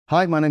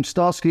Hi, my name's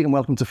Starsky and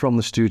welcome to From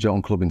the Studio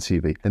on Clubbing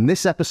TV. In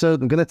this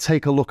episode, I'm going to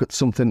take a look at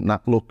something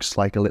that looks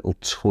like a little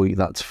toy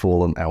that's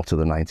fallen out of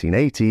the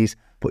 1980s,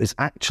 but is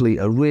actually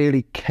a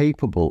really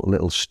capable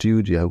little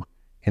studio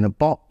in a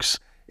box.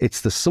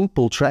 It's the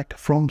SmplTrek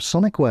from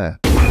Sonicware.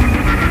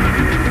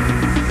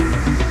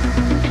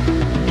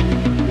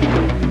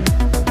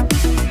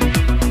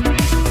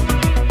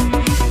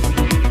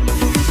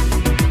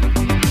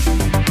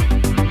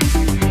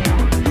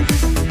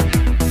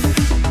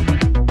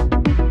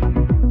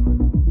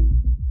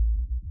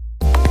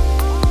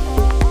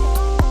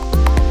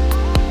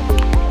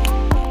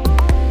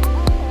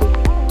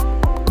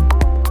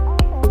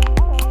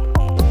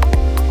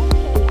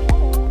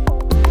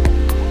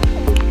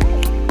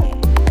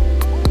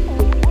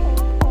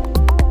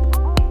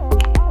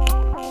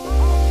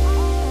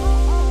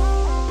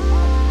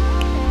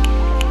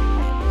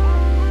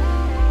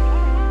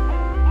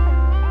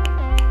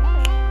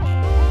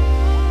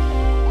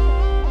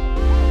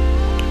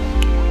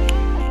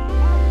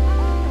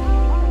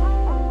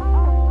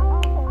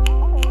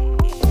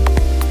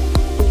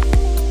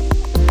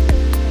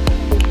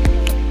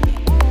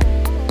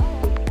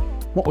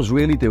 What I was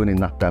really doing in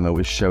that demo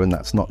is showing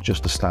that's not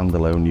just a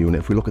standalone unit.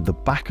 If we look at the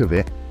back of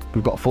it,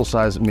 we've got a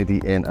full-size MIDI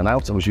in and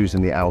out. I was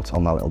using the out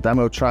on that little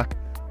demo track.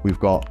 We've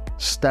got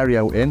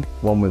stereo in,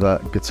 one with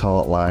a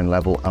guitar line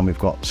level, and we've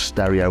got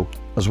stereo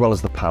as well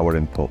as the power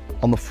input.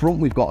 On the front,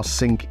 we've got a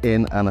sync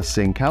in and a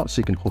sync out, so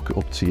you can hook it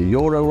up to your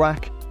Euro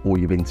rack or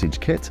your vintage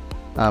kit.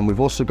 And we've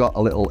also got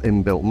a little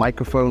inbuilt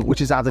microphone,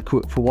 which is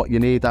adequate for what you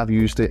need. I've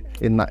used it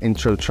in that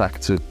intro track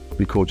to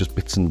record just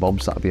bits and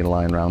bobs that have been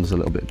lying around as a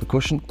little bit of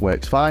percussion.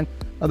 Works fine.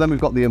 And then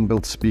we've got the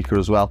inbuilt speaker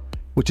as well,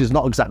 which is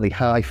not exactly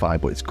hi-fi,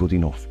 but it's good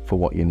enough for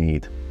what you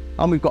need.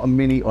 And we've got a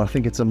mini, or I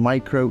think it's a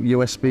micro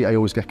USB. I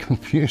always get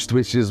confused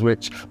which is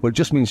which, but it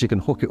just means you can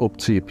hook it up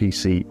to your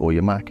PC or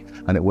your Mac,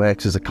 and it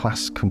works as a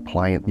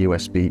class-compliant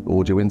USB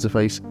audio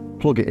interface.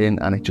 Plug it in,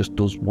 and it just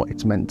does what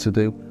it's meant to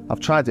do.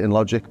 I've tried it in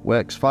Logic,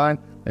 works fine.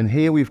 And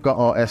here we've got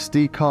our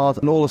SD card,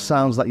 and all the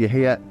sounds that you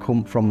hear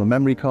come from the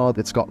memory card.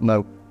 It's got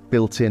no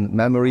built-in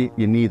memory.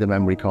 You need a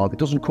memory card. It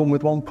doesn't come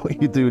with one,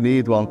 but you do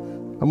need one.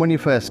 And when you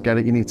first get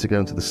it, you need to go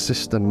into the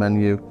system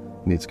menu,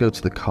 you need to go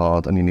to the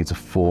card, and you need to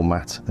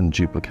format and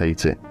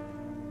duplicate it.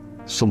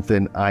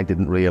 Something I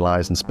didn't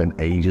realise and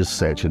spent ages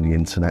searching the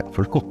internet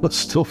for all the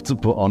stuff to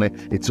put on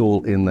it. It's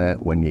all in there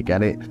when you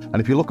get it. And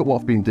if you look at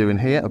what I've been doing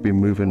here, I've been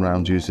moving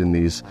around using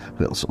these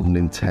little sort of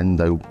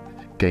Nintendo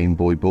Game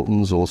Boy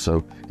buttons.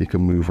 Also, you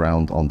can move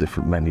around on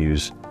different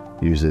menus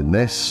using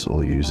this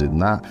or using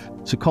that.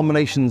 So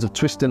combinations of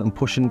twisting and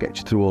pushing get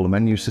you through all the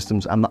menu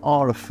systems, and there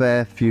are a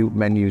fair few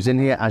menus in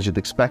here, as you'd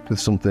expect with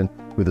something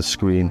with a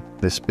screen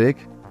this big.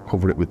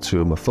 Cover it with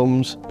two of my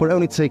thumbs, but it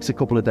only takes a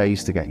couple of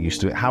days to get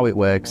used to it, how it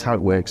works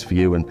for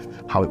you,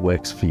 and how it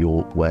works for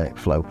your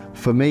workflow.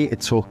 For me, it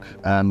took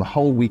a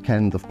whole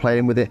weekend of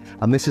playing with it,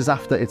 and this is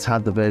after it's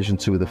had the version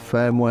 2 of the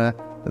firmware.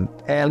 And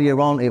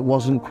earlier on, it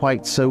wasn't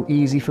quite so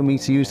easy for me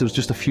to use. There was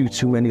just a few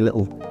too many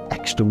little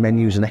extra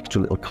menus and extra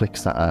little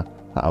clicks that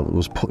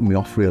was putting me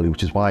off really,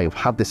 which is why I've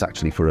had this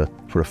actually for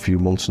a few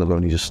months, and I've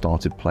only just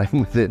started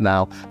playing with it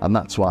now, and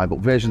that's why. But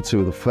version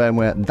 2 of the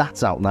firmware,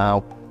 that's out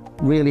now,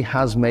 really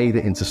has made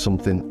it into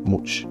something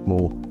much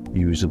more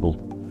usable.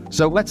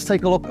 So let's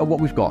take a look at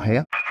what we've got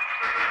here.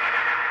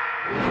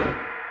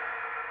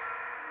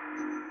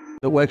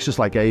 It works just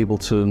like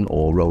Ableton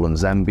or Roland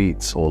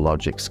Zenbeats or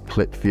Logic's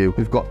Clip View.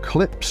 We've got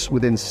clips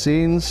within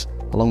scenes.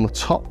 Along the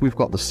top, we've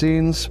got the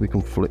scenes. We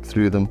can flick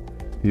through them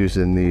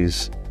using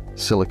these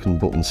silicone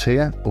buttons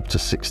here, up to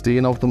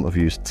 16 of them. I've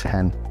used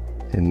 10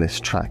 in this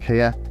track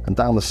here. And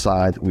down the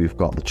side, we've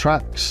got the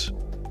tracks.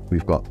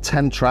 We've got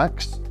 10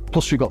 tracks.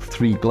 Plus we've got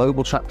 3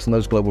 global tracks, and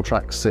those global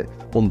tracks sit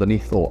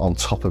underneath or on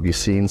top of your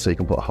scene. So you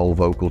can put a whole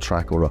vocal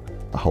track or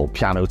a whole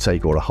piano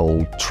take or a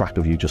whole track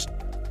of you just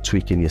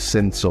tweaking your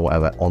synths or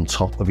whatever on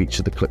top of each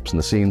of the clips and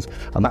the scenes.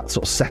 And that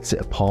sort of sets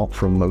it apart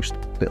from most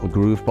little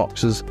groove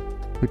boxes.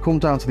 We come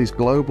down to these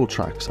global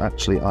tracks.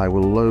 Actually, I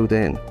will load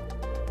in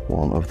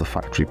one of the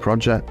factory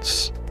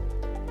projects.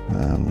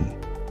 And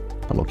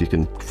look, you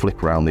can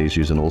flick around these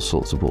using all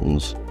sorts of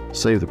buttons.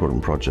 Save the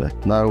current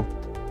project, no.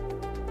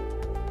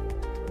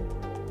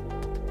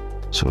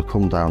 So we'll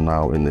come down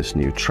now in this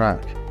new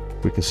track.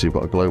 We can see we've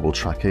got a global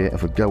track here.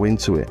 If we go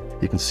into it,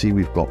 you can see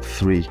we've got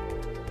 3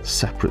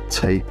 separate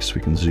takes.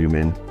 We can zoom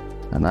in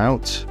and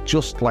out,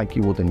 just like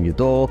you would in your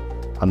DAW.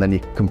 And then you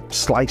can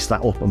slice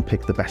that up and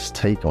pick the best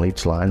take on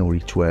each line or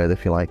each word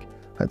if you like.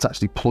 Let's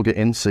actually plug it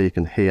in so you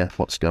can hear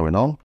what's going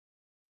on.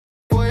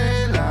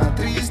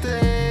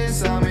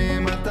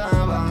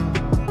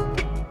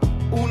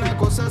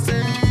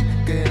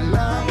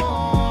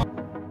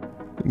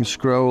 We can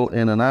scroll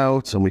in and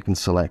out, and we can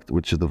select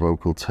which of the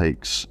vocal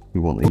takes we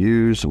want to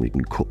use, and we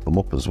can cut them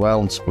up as well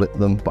and split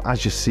them. But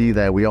as you see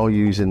there, we are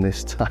using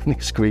this tiny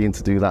screen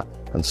to do that,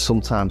 and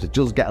sometimes it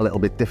does get a little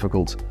bit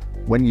difficult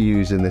when you're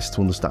using this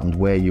to understand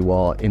where you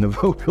are in a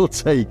vocal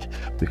take,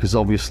 because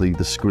obviously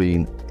the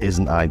screen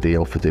isn't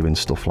ideal for doing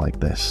stuff like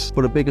this.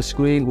 But a bigger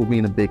screen would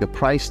mean a bigger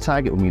price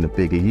tag, it would mean a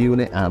bigger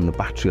unit, and the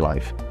battery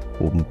life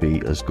wouldn't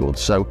be as good.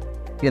 So,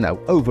 you know,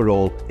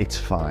 overall, it's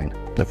fine.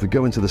 Now, if we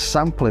go into the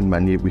sampling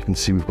menu, we can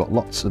see we've got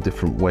lots of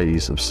different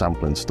ways of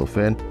sampling stuff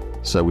in.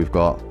 So we've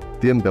got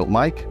the inbuilt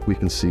mic, we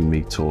can see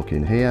me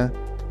talking here.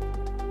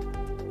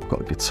 We've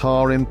got a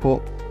guitar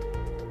input,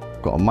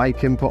 got a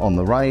mic input on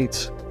the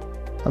right,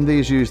 and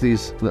these use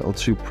these little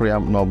 2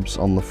 preamp knobs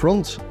on the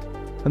front.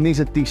 And these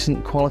are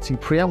decent quality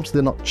preamps,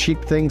 they're not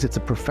cheap things, it's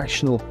a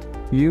professional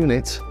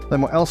unit.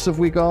 Then what else have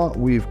we got?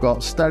 We've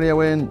got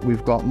stereo in,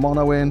 we've got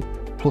mono in,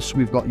 plus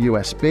we've got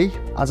USB.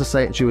 As I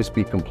say, it's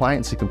USB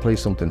compliant, so you can play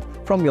something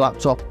from your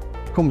laptop,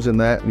 comes in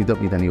there, and you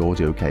don't need any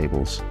audio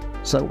cables.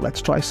 So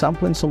let's try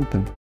sampling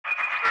something.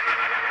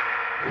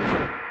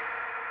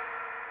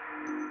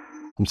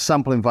 I'm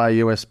sampling via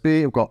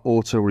USB, I've got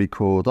auto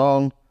record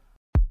on.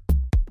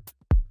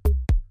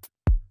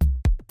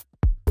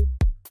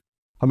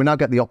 And we now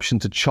get the option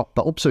to chop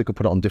that up, so we can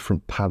put it on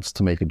different pads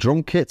to make a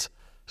drum kit.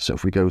 So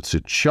if we go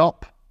to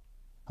chop,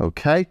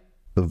 okay,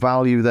 the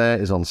value there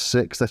is on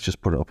 6. Let's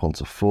just put it up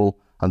onto full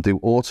and do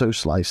auto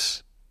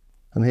slice.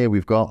 And here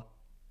we've got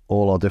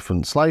all our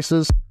different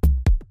slices.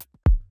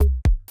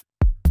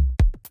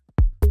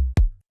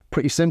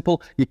 Pretty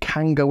simple. You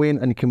can go in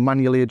and you can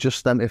manually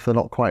adjust them if they're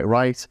not quite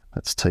right.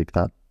 Let's take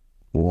that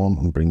one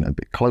and bring it a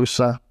bit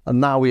closer. And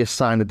now we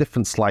assign the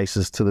different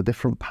slices to the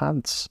different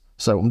pads.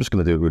 So I'm just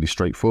going to do it really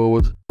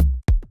straightforward.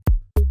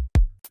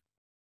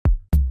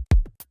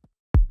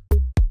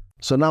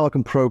 So now I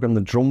can program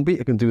the drum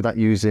beat. I can do that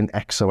using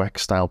XOX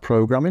style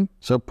programming.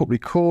 So put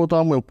record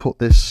on, we'll put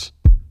this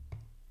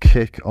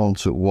kick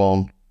onto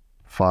 1,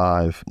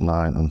 5,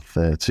 9 and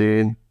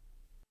 13.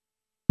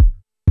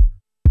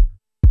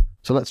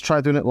 So let's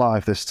try doing it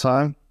live this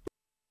time.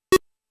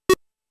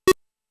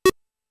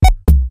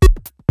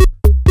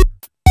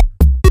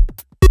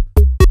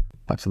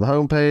 Back to the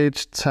home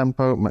page,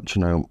 tempo,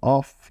 metronome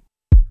off.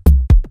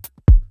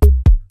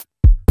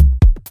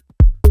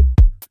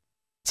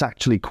 It's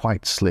actually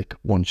quite slick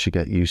once you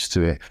get used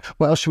to it.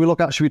 What else should we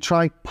look at? Should we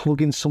try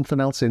plugging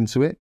something else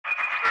into it?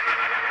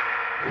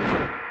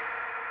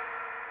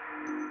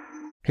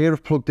 Here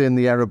I've plugged in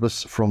the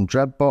Erebus from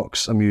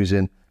Dreadbox. I'm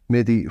using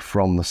MIDI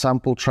from the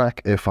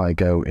SmplTrek. If I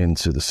go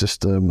into the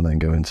system and then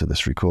go into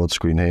this record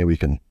screen here, we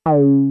can...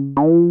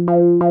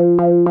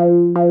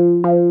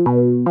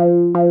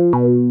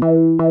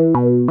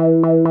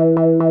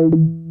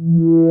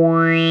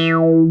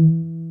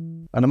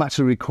 And I'm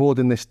actually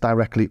recording this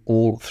directly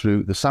all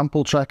through the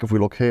SmplTrek. If we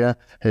look here,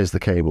 here's the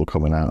cable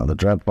coming out of the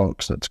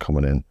Dreadbox that's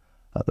coming in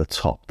at the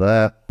top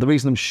there. The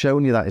reason I'm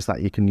showing you that is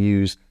that you can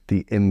use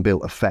the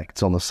inbuilt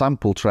effects on the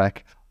SmplTrek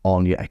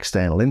on your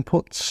external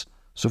inputs.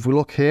 So if we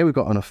look here, we've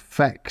got an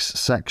effects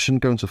section,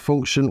 go into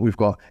function, we've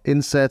got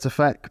insert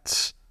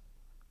effects,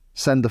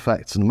 send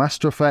effects and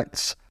master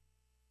effects.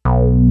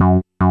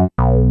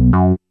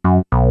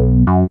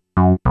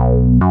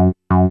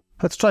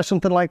 Let's try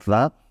something like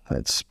that.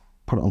 Let's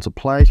put it onto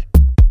play.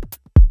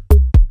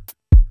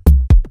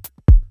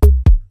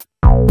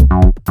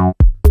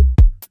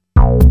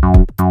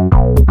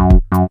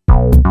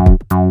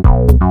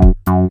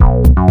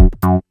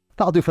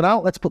 That'll do for now.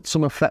 Let's put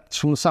some effects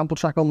from the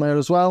SmplTrek on there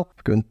as well.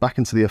 Going back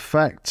into the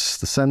effects,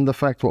 the send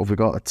effect, what have we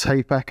got? A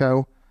tape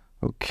echo.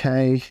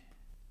 Okay,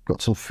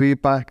 got some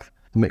feedback.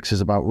 The mix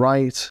is about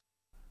right.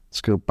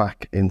 Let's go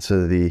back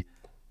into the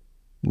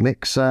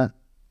mixer.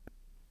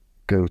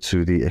 Go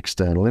to the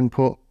external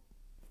input.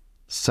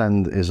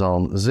 Send is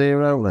on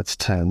 0. Let's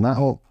turn that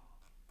up.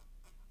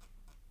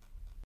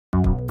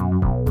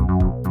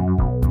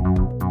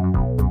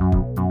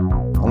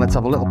 And let's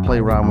have a little play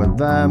around with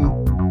them.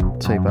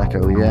 Tape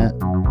echo, yeah.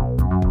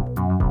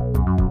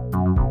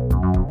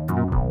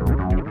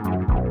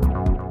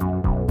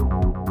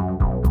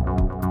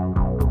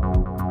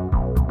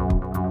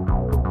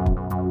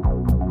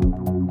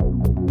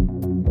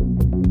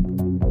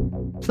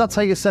 So that's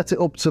how you set it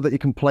up so that you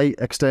can play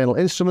external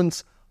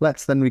instruments.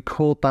 Let's then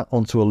record that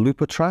onto a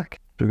looper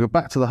track. So we go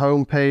back to the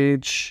home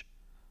page,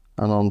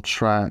 and on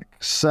track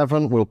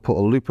 7, we'll put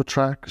a looper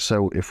track.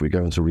 So if we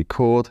go into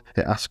record,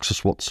 it asks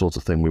us what sort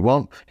of thing we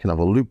want. You can have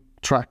a loop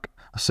track,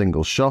 a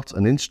single shot,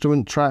 an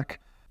instrument track.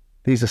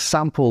 These are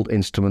sampled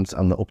instruments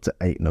and they're up to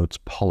 8 notes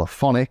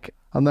polyphonic.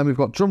 And then we've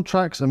got drum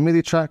tracks and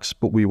MIDI tracks,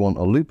 but we want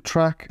a loop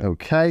track.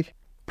 Okay,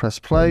 press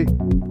play.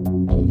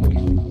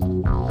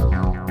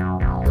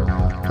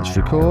 Let's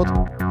record.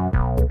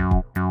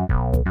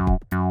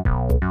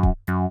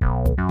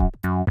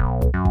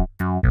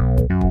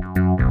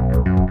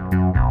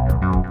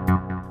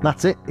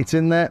 That's it, it's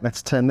in there.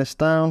 Let's turn this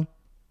down.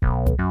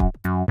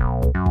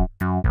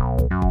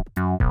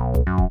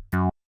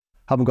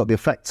 Haven't got the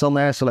effects on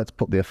there, so let's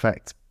put the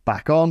effect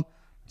back on.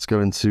 Let's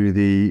go into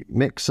the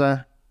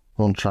mixer,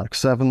 on track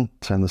 7,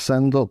 turn the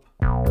send up.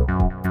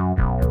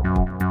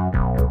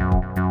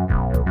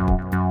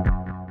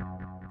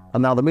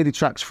 And now the MIDI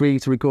track's free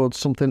to record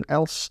something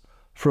else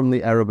from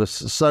the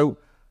Erebus. So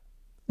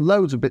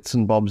loads of bits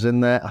and bobs in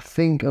there. I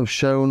think I've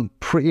shown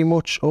pretty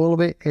much all of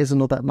it. Here's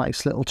another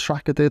nice little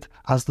track I did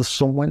as the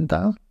sun went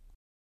down.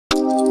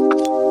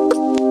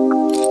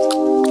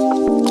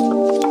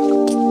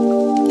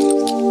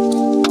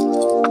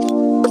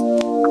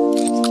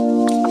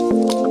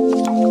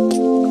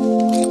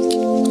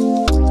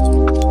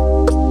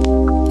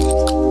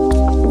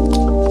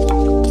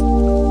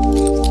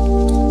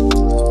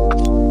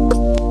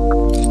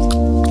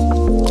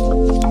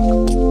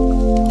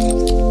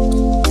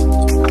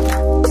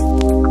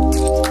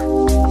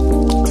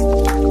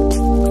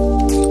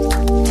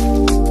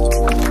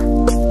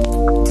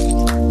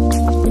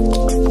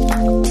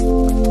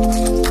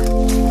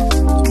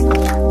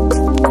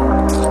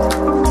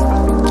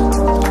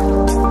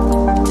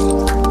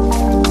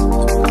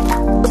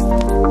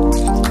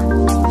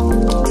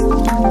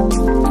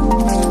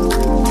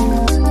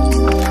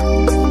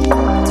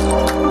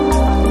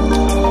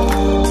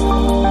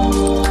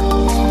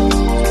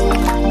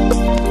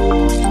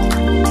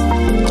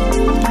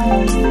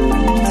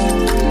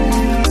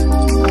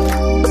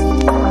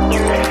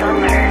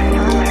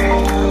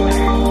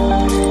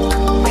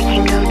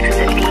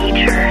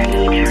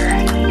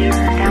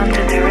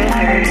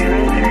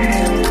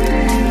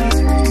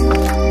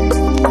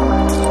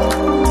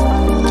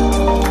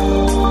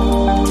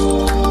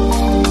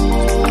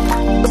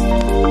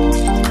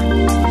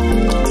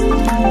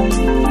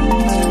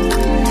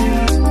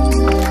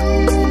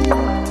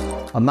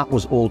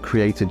 was all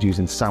created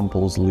using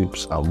samples,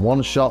 loops and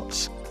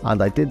one-shots.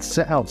 And I did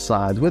sit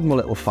outside with my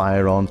little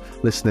fire on,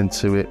 listening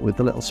to it with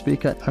the little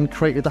speaker, and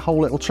created the whole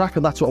little track,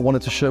 and that's what I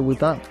wanted to show with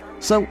that.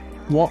 So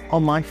what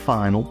are my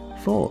final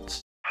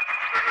thoughts?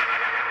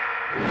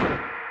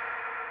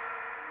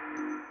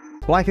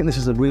 Well, I think this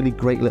is a really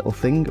great little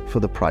thing for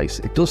the price.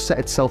 It does set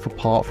itself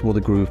apart from other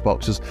groove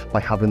boxes by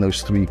having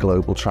those 3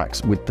 global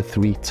tracks with the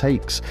 3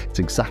 takes. It's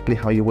exactly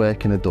how you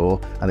work in a DAW,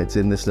 and it's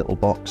in this little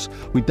box.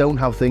 We don't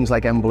have things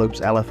like envelopes,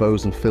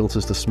 LFOs and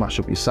filters to smash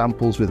up your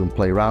samples with and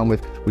play around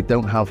with. We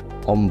don't have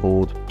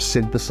onboard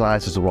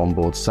synthesizers or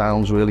onboard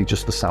sounds, really,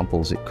 just the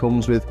samples it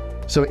comes with.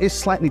 So it is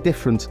slightly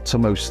different to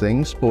most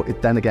things,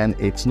 but then again,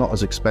 it's not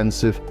as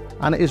expensive,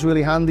 and it is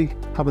really handy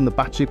having the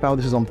battery power.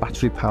 This is on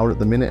battery power at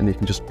the minute, and you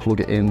can just plug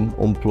it in,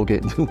 unplug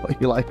it, and do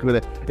what you like with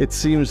it. It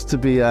seems to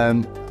be, I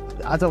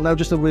don't know,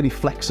 just a really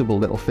flexible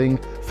little thing.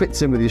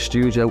 Fits in with your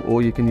studio,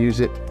 or you can use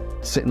it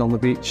sitting on the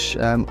beach.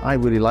 I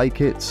really like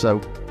it, so,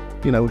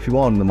 you know, if you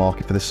are in the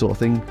market for this sort of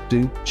thing,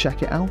 do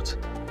check it out.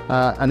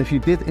 And if you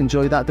did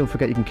enjoy that, don't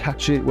forget you can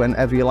catch it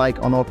whenever you like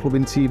on our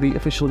Clubbing TV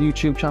official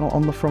YouTube channel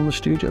on the From the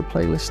Studio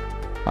playlist.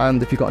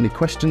 And if you've got any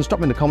questions, drop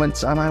me in the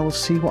comments and I will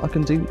see what I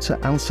can do to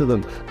answer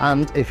them.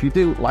 And if you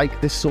do like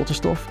this sort of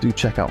stuff, do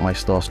check out my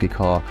Starsky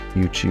Carr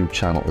YouTube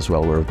channel as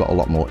well, where I've got a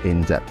lot more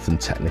in-depth and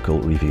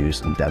technical reviews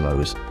and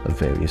demos of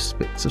various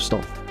bits of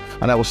stuff.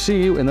 And I will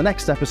see you in the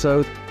next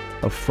episode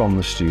of From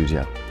the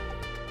Studio.